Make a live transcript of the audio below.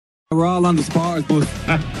We're all on the supporters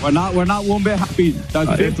bus. We're not one bit happy.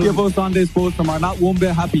 There's 50 of us on this bus and we're not one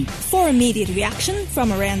bit happy. For immediate reaction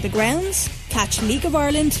from around the grounds, catch League of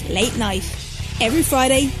Ireland Late Night. Every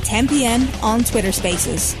Friday, 10 p.m. on Twitter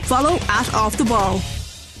Spaces. Follow @OffTheBall.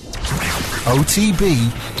 OTB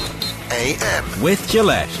AM. With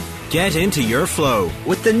Gillette. Get into your flow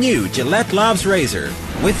with the new Gillette Labs Razor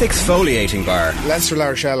with exfoliating bar. Leinster La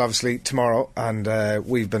Rochelle obviously tomorrow, and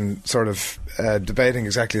we've been sort of debating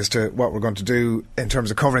exactly as to what we're going to do in terms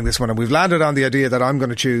of covering this one, and we've landed on the idea that I'm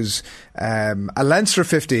going to choose a Leinster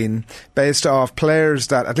 15 based off players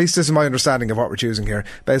that, at least this is my understanding of what we're choosing here,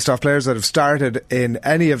 based off players that have started in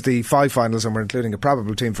any of the 5 finals, and we're including a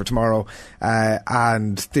probable team for tomorrow,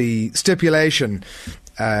 and the stipulation,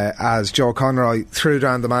 as Joe Conroy threw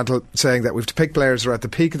down the mantle, saying that we have to pick players who are at the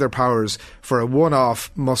peak of their powers for a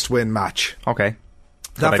one-off must-win match. Okay.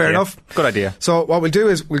 Is that fair enough? Good idea. So what we'll do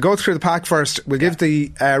is we'll go through the pack first. We'll give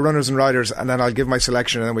the runners and riders, and then I'll give my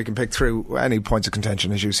selection, and then we can pick through any points of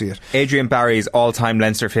contention as you see it. Adrian Barry's all-time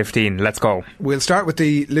Leinster 15. Let's go. We'll start with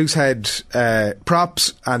the loose head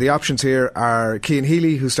props, and the options here are Cian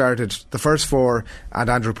Healy, who started the first 4, and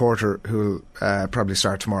Andrew Porter, who will probably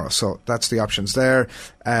start tomorrow. So that's the options there.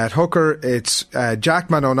 At hooker, it's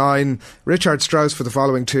Jackman 09, Richard Strauss for the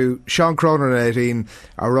following 2, Sean Cronin at 18,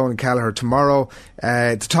 or Ronan Kelleher tomorrow.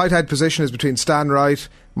 The tight head position is between Stan Wright,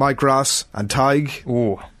 Mike Ross and Tig.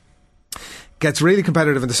 Ooh. Gets really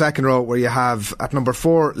competitive in the second row, where you have at number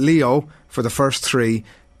 4 Leo for the first 3,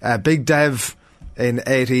 Big Dev in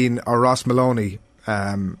 18, or Ross Maloney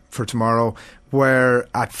for tomorrow, where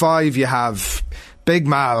at 5 you have Big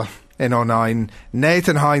Mal in 09,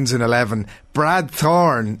 Nathan Hines in 11, Brad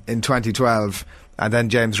Thorne in 2012, and then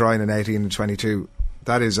James Ryan in 18 and 22.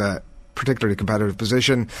 That is a particularly competitive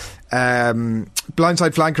position. Blindside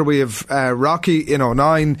flanker, we have Rocky in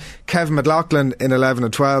 09, Kevin McLaughlin in 11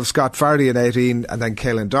 and 12, Scott Fardy in 18, and then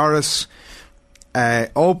Caelan Doris.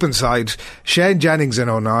 Open side, Shane Jennings in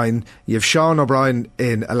 09, you have Sean O'Brien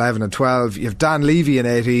in 11 and 12, you have Dan Levy in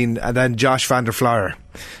 18, and then Josh van der Flyer.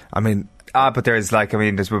 I mean, but there's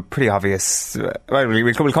there's a pretty obvious. Well,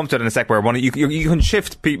 we'll come to it in a sec. Where you can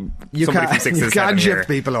shift people. You can shift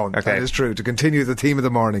people on. Okay. That is true. To continue the theme of the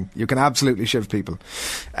morning, you can absolutely shift people.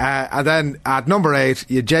 And then at number 8,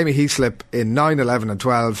 you had Jamie Heaslip in 9, 11 and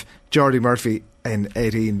 12, Jordy Murphy in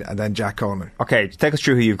 18, and then Jack Coleman. Okay, take us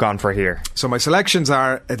through who you've gone for here. So my selections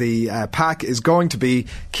are, the pack is going to be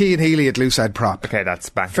Cian Healy at loose head prop. Okay, that's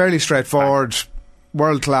bang. Fairly straightforward. Bang.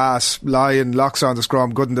 World class, lion, locks on the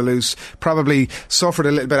scrum, good in the loose. Probably suffered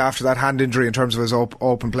a little bit after that hand injury in terms of his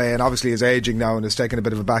open play, and obviously is ageing now and is taking a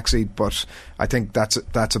bit of a backseat, but I think that's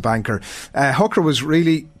a banker. Hooker was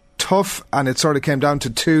really tough, and it sort of came down to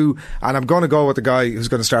 2, and I'm going to go with the guy who's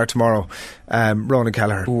going to start tomorrow, Ronan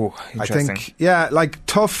Kelleher. Ooh, interesting. I think,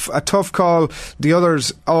 a tough call. The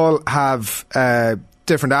others all have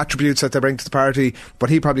different attributes that they bring to the party, but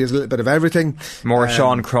he probably has a little bit of everything. More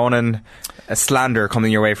Sean Cronin a slander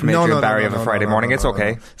coming your way from Adrian Barry of a Friday morning. It's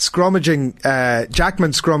okay. Scrummaging,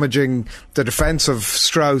 Jackman scrummaging, the defence of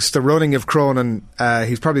Strauss, the running of Cronin.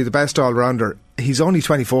 He's probably the best all-rounder. He's only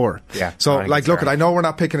 24. Yeah. So, I know we're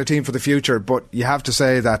not picking a team for the future, but you have to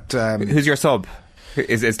say that... who's your sub?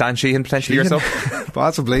 Is Dan Sheehan potentially your sub?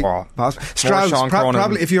 Possibly. Strauss,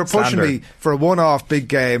 probably. If you're pushing me for a one-off big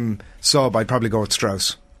game sub, I'd probably go with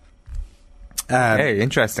Strauss. Hey,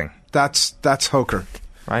 interesting. That's Hooker.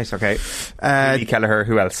 Right, okay. Kelleher,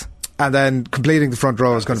 who else? And then completing the front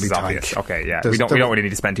row is going to be Tig. Okay, yeah. We don't really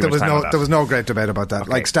need to spend too much time on that. There was no great debate about that.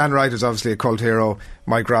 Okay. Like, Stan Wright is obviously a cult hero.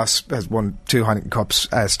 Mike Ross has won 2 Heineken Cups.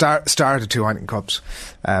 Started 2 Heineken Cups.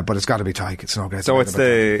 But it's got to be Tig. It's no great debate. So it's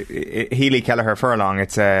the Healy, Kelleher, Furlong.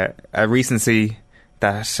 It's a recency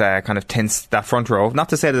that kind of tints that front row. Not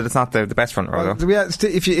to say that it's not the best front row, though. Yeah,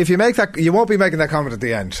 if you make that, you won't be making that comment at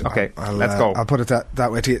the end. Okay, let's go. I'll put it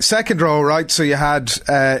that way to you. Second row, right? So you had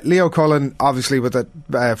Leo Cullen, obviously, with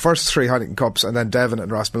the first 3 Heineken Cups, and then Devon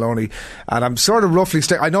and Ross Maloney. And I'm sort of roughly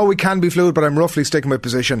I know we can be fluid, but I'm roughly sticking with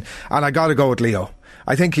position, and I got to go with Leo.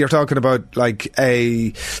 I think you're talking about like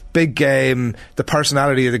a big game, the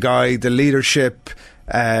personality of the guy, the leadership.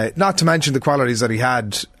 Not to mention the qualities that he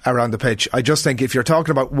had around the pitch. I just think if you're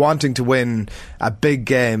talking about wanting to win a big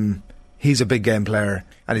game, he's a big game player,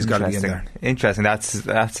 and he's got to be in there. Interesting.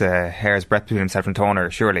 That's a hair's breadth between himself and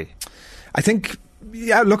Toner, surely. I think,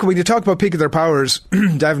 yeah, look, when you talk about peak of their powers,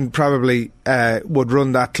 Devon probably would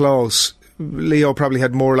run that close. Leo probably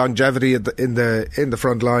had more longevity in the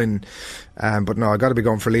front line, but no, I got to be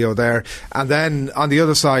going for Leo there. And then on the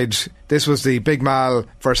other side, this was the Big Mal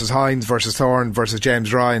versus Hines versus Thorne versus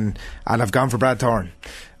James Ryan, and I've gone for Brad Thorne.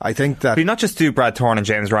 I think that... Can you not just do Brad Thorne and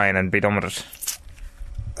James Ryan and be done with it?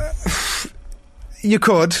 You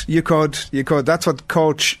could. That's what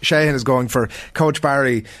Coach Sheehan is going for. Coach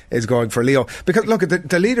Barry is going for Leo. Because look,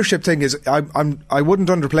 the leadership thing is, I wouldn't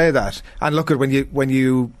underplay that. And look at when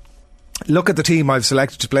you look at the team I've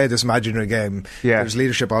selected to play this imaginary game. Yeah. There's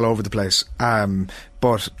leadership all over the place.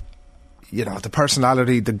 But you know, the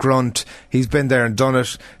personality, the grunt. He's been there and done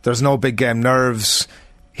it. There's no big game nerves.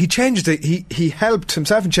 He changed it. He helped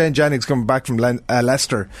himself and Shane Jennings coming back from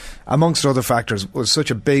Leicester, amongst other factors, was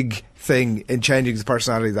such a big thing in changing the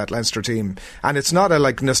personality of that Leinster team. And it's not a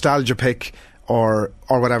like nostalgia pick or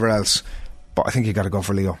whatever else. But I think you got to go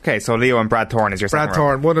for Leo. Okay, so Leo and Brad Thorne is your second Brad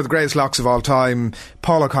Thorne, one of the greatest locks of all time,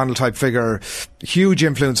 Paul O'Connell type figure, huge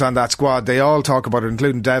influence on that squad. They all talk about it,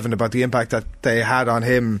 including Devin, about the impact that they had on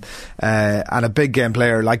him, and a big game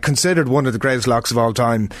player, like considered one of the greatest locks of all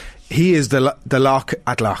time. He is the lock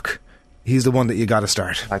at lock. He's the one that you got to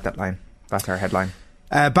start. I like that line. That's our headline.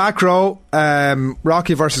 Back row,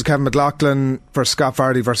 Rocky versus Kevin McLaughlin versus Scott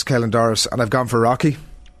Vardy versus Caelan Doris, and I've gone for Rocky.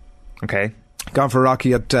 Okay. Gone for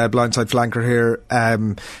Rocky at blindside flanker here.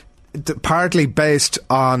 Partly based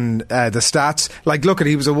on the stats. Like, look,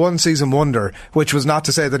 he was a one season wonder, which was not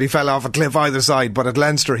to say that he fell off a cliff either side, but at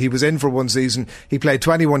Leinster he was in for one season. He played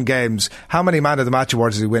 21 games. How many Man of the Match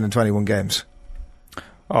awards did he win in 21 games?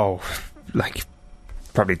 Oh, like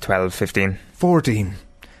probably 12, 15. 14.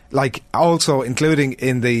 Like, also including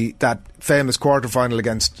in that famous quarter-final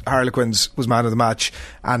against Harlequins, was Man of the Match,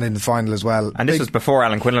 and in the final as well. And this was before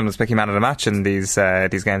Alan Quinlan was picking Man of the Match in these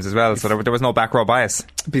games as well, so there was no back row bias.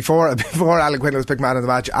 Before Alan Quinlan was picked Man of the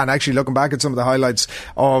Match, and actually looking back at some of the highlights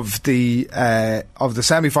of the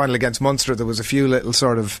semi-final against Munster, there was a few little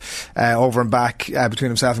sort of over and back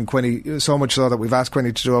between himself and Quinny, so much so that we've asked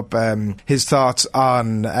Quinny to do up his thoughts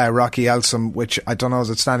on Rocky Elsom, which I don't know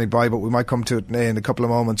is it standing by, but we might come to it in a couple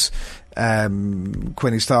of moments.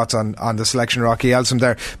 Quinny's thoughts on the selection of Rocky Elsom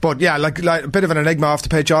there. But yeah, like a bit of an enigma off the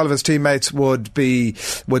pitch. All of his teammates would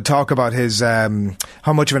talk about his how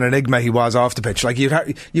much of an enigma he was off the pitch. Like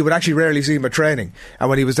you would actually rarely see him at training, and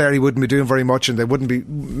when he was there he wouldn't be doing very much, and they wouldn't be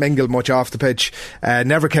mingled much off the pitch.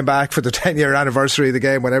 Never came back for the 10-year anniversary of the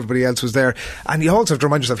game when everybody else was there. And you also have to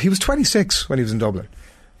remind yourself, he was 26 when he was in Dublin.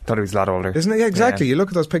 Thought he was a lot older, isn't he? Yeah, exactly. Yeah. You look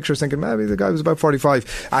at those pictures thinking maybe the guy was about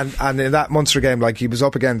 45, and in that Munster game, like, he was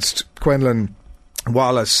up against Quinlan,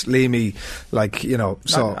 Wallace, Leamy, like, you know.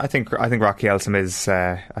 So I think Rocky Elsom is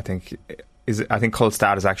I think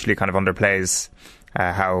Kulstad is actually kind of underplays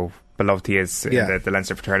how beloved he is in the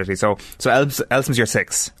Leinster fraternity. So Elsom's your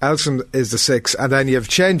 6. Elsom is the 6, and then you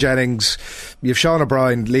have Shane Jennings, you have Sean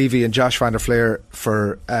O'Brien, Levy, and Josh van der Fleer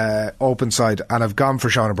for open side, and I've gone for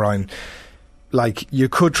Sean O'Brien. Like, you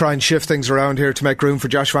could try and shift things around here to make room for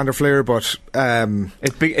Josh van der Fleer, but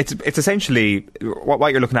it's essentially what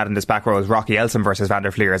you're looking at in this back row is Rocky Elsom versus van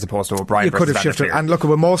der Fleer as opposed to O'Brien. You could have shifted, and look,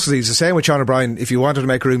 with most of these, the same with Sean O'Brien. If you wanted to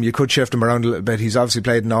make room, you could shift him around a little bit. He's obviously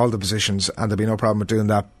played in all the positions, and there'd be no problem with doing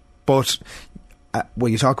that. But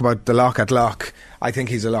when you talk about the lock at lock, I think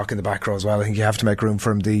he's a lock in the back row as well. I think you have to make room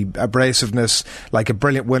for him. The abrasiveness, like a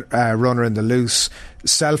brilliant runner in the loose,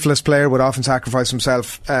 selfless player, would often sacrifice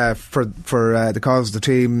himself for the cause of the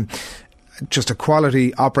team. Just a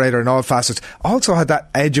quality operator in all facets. Also had that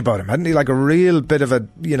edge about him, hadn't he? Like a real bit of a,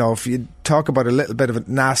 you know, if you talk about a little bit of a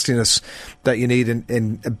nastiness that you need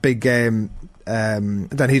in a big game,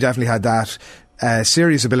 then he definitely had that.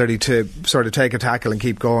 Serious ability to sort of take a tackle and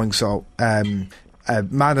keep going. So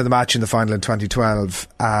man of the match in the final in 2012,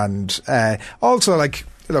 and also, like,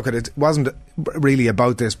 look, it wasn't really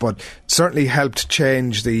about this, but certainly helped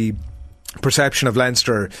change the perception of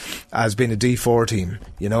Leinster as being a D4 team.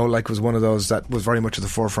 You know, like, was one of those that was very much at the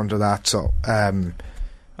forefront of that. So I'm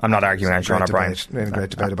not arguing on Sean O'Brien.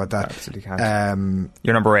 Great debate about that. Absolutely can't.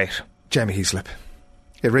 You're number 8, Jamie Heaslip.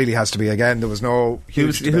 It really has to be. Again, there was no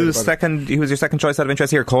huge who's your second choice out of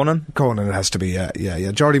interest here? Conan it has to be.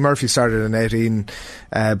 Yeah. Jordy Murphy started in 18,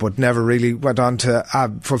 but never really went on to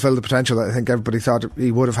fulfil the potential that I think everybody thought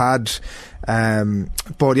he would have had.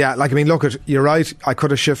 But yeah, like, I mean, look, you're right, I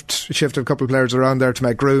could have shifted a couple of players around there to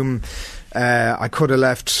make room. I could have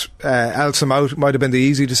left Elsom out. Might have been the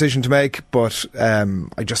easy decision to make, but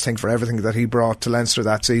I just think for everything that he brought to Leinster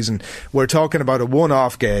that season, we're talking about a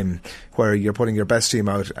one-off game where you're putting your best team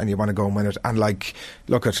out and you want to go and win it. And, like,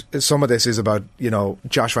 look, at some of this is about, you know,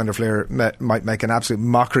 Josh van der Fleer might make an absolute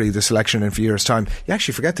mockery of the selection in a few years' time. You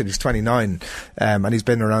actually forget that he's 29, and he's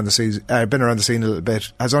been around the scene a little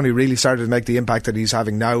bit. Has only really started to make the impact that he's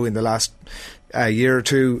having now in the last year or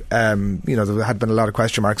two. You know, there had been a lot of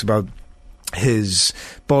question marks about his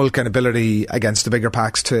bulk and ability against the bigger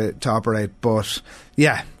packs to operate, but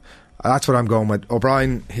yeah, That's what I'm going with.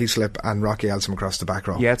 O'Brien, Heaslip and Rocky Elsom across the back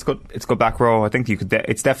row. Yeah, it's good back row. I think you could.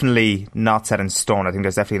 It's definitely not set in stone. I think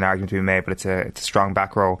there's definitely an argument to be made, but it's a strong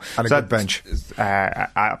back row and a good bench.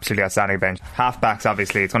 Absolutely outstanding bench. Half backs,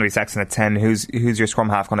 obviously, it's going to be Sexton at 10. Who's your scrum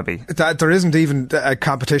half going to be? There isn't even a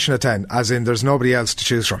competition at 10, as in there's nobody else to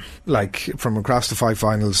choose from. Like from across the 5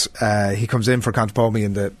 finals, he comes in for Contepomi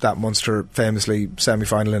in that Munster famously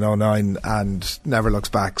semi-final in 2009 and never looks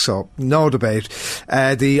back. So no debate.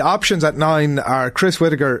 The options at 9 are Chris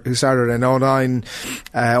Whittaker, who started in 2009,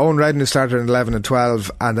 Owen Redden, who started in 11 and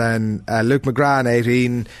 12, and then Luke McGrath in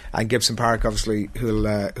 18, and Gibson Park, obviously,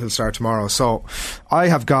 who'll start tomorrow. So I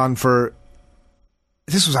have gone for.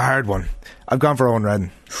 This was a hard one. I've gone for Owen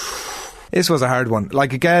Redden. This was a hard one.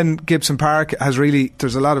 Like, again, Gibson Park has really...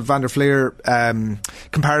 There's a lot of Van der Fleer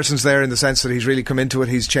comparisons there in the sense that he's really come into it.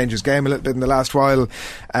 He's changed his game a little bit in the last while.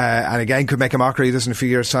 And again, could make a mockery of this in a few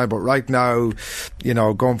years' time. But right now,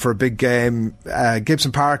 going for a big game,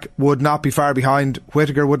 Gibson Park would not be far behind.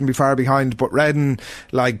 Whittaker wouldn't be far behind. But Redden,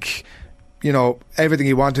 everything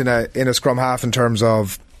you want in a scrum half in terms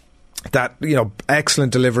of that,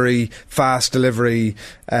 excellent delivery, fast delivery,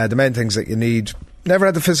 the main things that you need. Never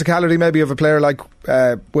had the physicality maybe of a player like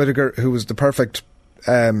Whittaker, who was the perfect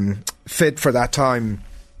fit for that time.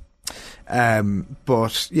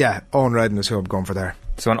 But yeah, Owen Redden is who I'm going for there.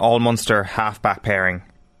 So an all-Munster half-back pairing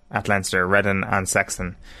at Leinster, Redden and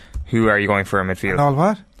Sexton. Who are you going for in midfield? An all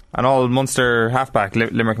what? An all-Munster half-back,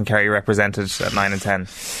 Limerick and Kerry represented at 9 and 10.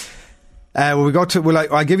 I'll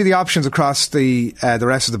give you the options across the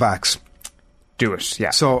rest of the backs. Do it, yeah.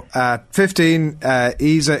 So 15,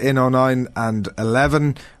 Isa in 09 and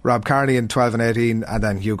 11, Rob Kearney in 12 and 18, and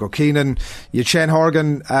then Hugo Keenan. You Shane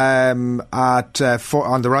Horgan at 4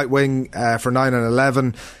 on the right wing for 9 and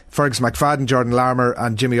 11, Fergus McFadden, Jordan Larmour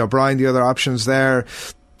and Jimmy O'Brien, the other options there.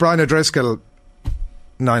 Brian O'Driscoll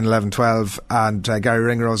 9, 11, 12, and Gary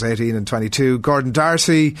Ringrose 18 and 22. Gordon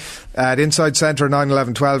Darcy at inside centre 9,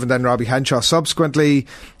 11, 12, and then Robbie Henshaw subsequently.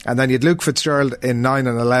 And then you had Luke Fitzgerald in 9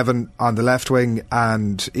 and 11 on the left wing,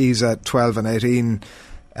 and Isa 12 and 18,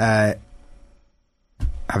 having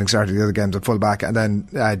started the other games at full back, and then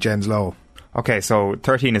James Lowe. Okay, so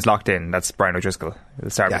 13 is locked in. That's Brian O'Driscoll.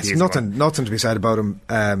 Yes, nothing to be said about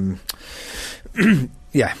him.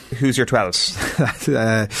 Yeah. Who's your 12?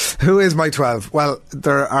 Who is my 12? Well,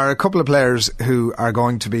 there are a couple of players who are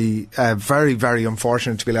going to be very, very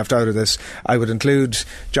unfortunate to be left out of this. I would include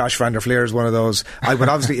Josh Van der Fleer as one of those. I would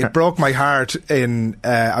obviously, it broke my heart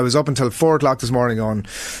I was up until 4 o'clock this morning on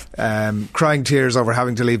crying tears over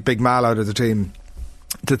having to leave Big Mal out of the team.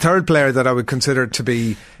 The third player that I would consider to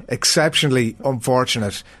be exceptionally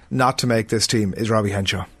unfortunate not to make this team is Robbie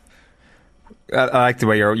Henshaw. I like the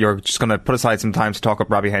way you're just going to put aside some time to talk up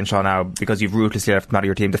Robbie Henshaw now, because you've ruthlessly left him out of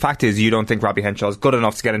your team. The fact is, you don't think Robbie Henshaw is good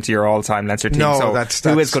enough to get into your all-time Leinster team. No,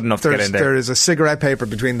 so who is good enough to get in there? There is a cigarette paper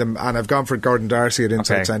between them, and I've gone for Gordon Darcy at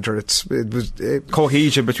inside centre.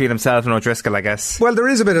 Cohesion between himself and O'Driscoll, I guess. Well, there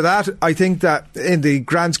is a bit of that. I think that in the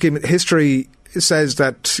grand scheme of history, says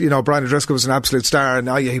that Brian O'Driscoll was an absolute star, and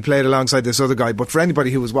he played alongside this other guy. But for anybody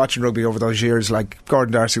who was watching rugby over those years, like,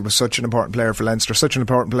 Gordon Darcy was such an important player for Leinster, such an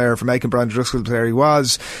important player for making Brian O'Driscoll the player he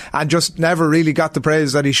was, and just never really got the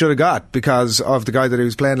praise that he should have got because of the guy that he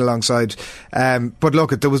was playing alongside. But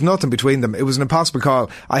look, there was nothing between them. It was an impossible call.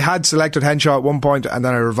 I had selected Henshaw at one point, and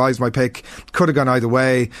then I revised my pick. Could have gone either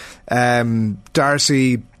way.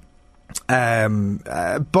 Darcy,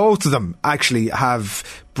 both of them actually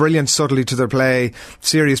have brilliant subtlety to their play,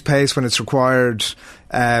 serious pace when it's required,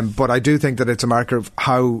 but I do think that it's a marker of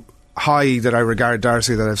how high that I regard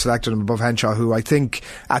Darcy, that I've selected him above Henshaw, who I think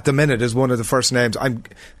at the minute is one of the first names.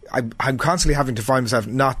 I'm constantly having to find myself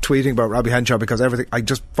not tweeting about Robbie Henshaw because I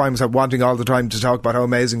just find myself wanting all the time to talk about how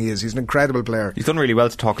amazing he is. He's an incredible player. You've done really well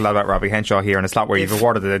to talk a lot about Robbie Henshaw here in a slot where you've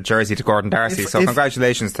awarded the jersey to Gordon Darcy, so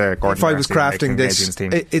congratulations to Gordon Darcy. If I was crafting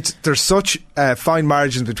this, there's such fine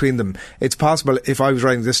margins between them. It's possible if I was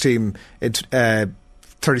writing this team,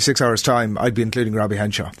 36 hours time, I'd be including Robbie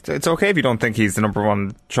Henshaw. It's okay if you don't think he's the number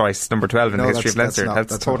one choice, number 12 in the history of Leinster.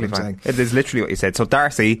 That's totally fine. It is literally what you said. So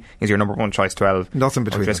Darcy is your number one choice 12. Nothing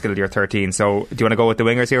between O'Driscoll, your 13. So do you want to go with the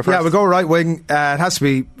wingers here first? Yeah, we'll go right wing. It has to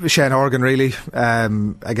be Shane Horgan, really.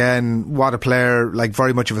 Again, what a player, like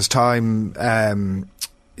very much of his time.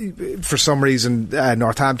 For some reason,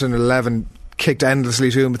 Northampton at 11 kicked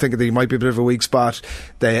endlessly to him, thinking that he might be a bit of a weak spot.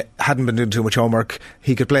 They hadn't been doing too much homework.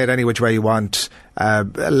 He could play it any which way you want. A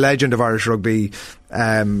legend of Irish rugby.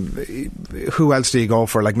 Who else do you go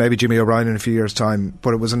for? Like maybe Jimmy O'Brien in a few years' time,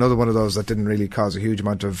 but it was another one of those that didn't really cause a huge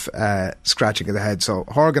amount of scratching of the head. So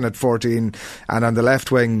Horgan at 14, and on the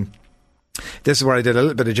left wing, this is where I did a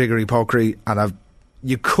little bit of jiggery pokery, and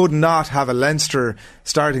you could not have a Leinster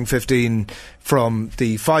starting 15 from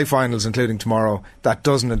the 5 finals, including tomorrow, that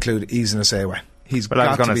doesn't include Isan Esewa. He's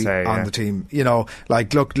got to be on the team. You know,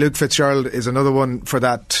 like, look, Luke Fitzgerald is another one for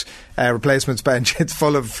that replacements bench. It's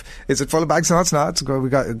full of... Is it full of bags? No, it's not. We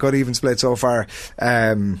got a good even split so far.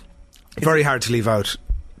 Very hard to leave out.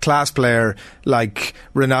 Class player, like,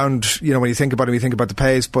 renowned, you know, when you think about him, you think about the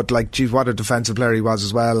pace, but, like, geez, what a defensive player he was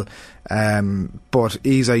as well. But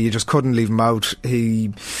Isa, you just couldn't leave him out.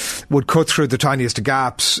 He would cut through the tiniest of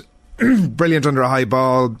gaps. Brilliant under a high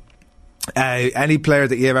ball. Any player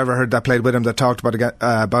that you've ever heard that played with him that talked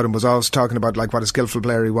about him was always talking about, like, what a skillful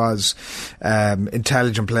player he was,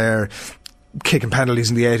 intelligent player, kicking penalties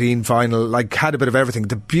in the 18 final, like, had a bit of everything.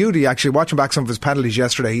 The beauty, actually, watching back some of his penalties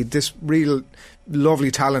yesterday, he had this real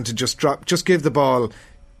lovely talent to just give the ball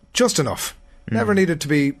just enough. Never needed to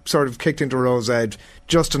be sort of kicked into a rose edge,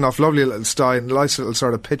 just enough. Lovely little style, nice little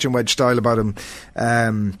sort of pitch and wedge style about him.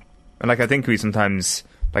 And, like, I think we sometimes,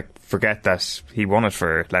 like, forget that he won it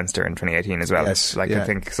for Leinster in 2018 as well. Yes, like, I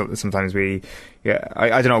think sometimes we,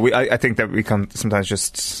 I don't know. I think that we can sometimes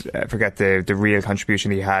just forget the real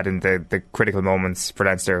contribution he had in the critical moments for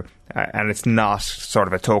Leinster, and it's not sort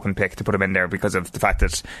of a token pick to put him in there because of the fact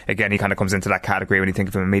that, again, he kind of comes into that category when you think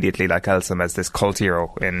of him immediately, like Elsom, as this cult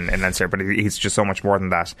hero in Leinster, but he's just so much more than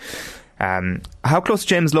that. How close did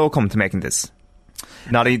James Lowe come to making this?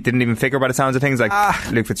 Not, he didn't even figure by the sounds of things. Like,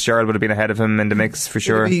 Luke Fitzgerald would have been ahead of him in the mix for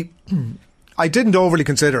sure. I didn't overly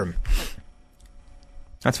consider him.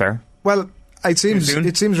 That's fair. Well, it seems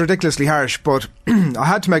ridiculously harsh, but I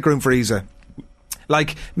had to make room for Isa.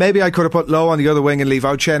 Like, maybe I could have put Lowe on the other wing and leave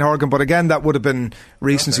out Shane Horgan, but again, that would have been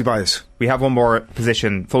recency bias. We have one more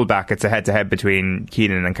position, full-back. It's a head-to-head between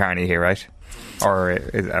Keenan and Carney here, right? Or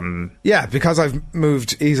yeah, because I've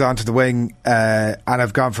moved Isa onto the wing and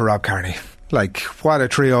I've gone for Rob Carney. Like, what a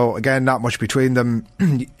trio. Again, not much between them.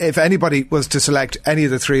 If anybody was to select any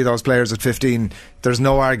of the three of those players at 15, there's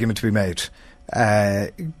no argument to be made.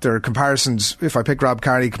 There are comparisons. If I pick Rob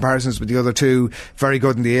Carney, comparisons with the other two, very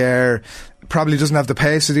good in the air, probably doesn't have the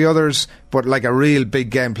pace of the others, but like a real big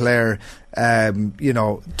game player.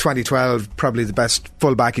 2012, probably the best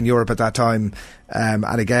fullback in Europe at that time.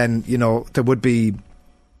 And again, you know, there would be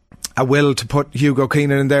a will to put Hugo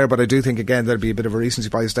Keenan in there, but I do think, again, there'd be a bit of a recency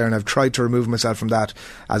bias there, and I've tried to remove myself from that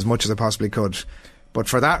as much as I possibly could. But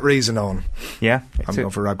for that reason, Owen, I'm going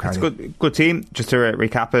for Rob Carney. It's a good team. Just to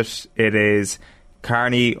recap it is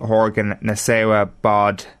Carney, Horgan, Nasewa,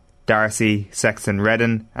 Bod, Darcy, Sexton,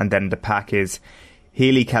 Redden, and then the pack is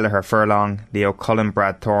Healy, Kelleher, Furlong, Leo Cullen,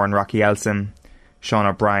 Brad Thorne, Rocky Elsom, Sean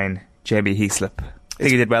O'Brien, JB Heaslip. I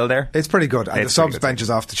think he did well there. It's pretty good. And the subs bench is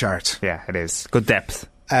off the chart. Yeah, it is. Good depth.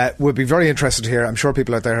 Would be very interested to hear. I'm sure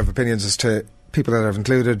people out there have opinions as to people that have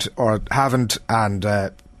included or haven't, and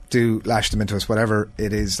do lash them into us. Whatever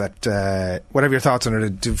it is that, whatever your thoughts on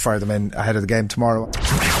it, do fire them in ahead of the game tomorrow.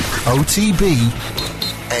 OTB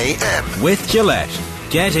AM with Gillette.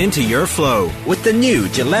 Get into your flow with the new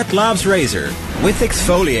Gillette Labs Razor with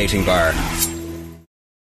exfoliating bar.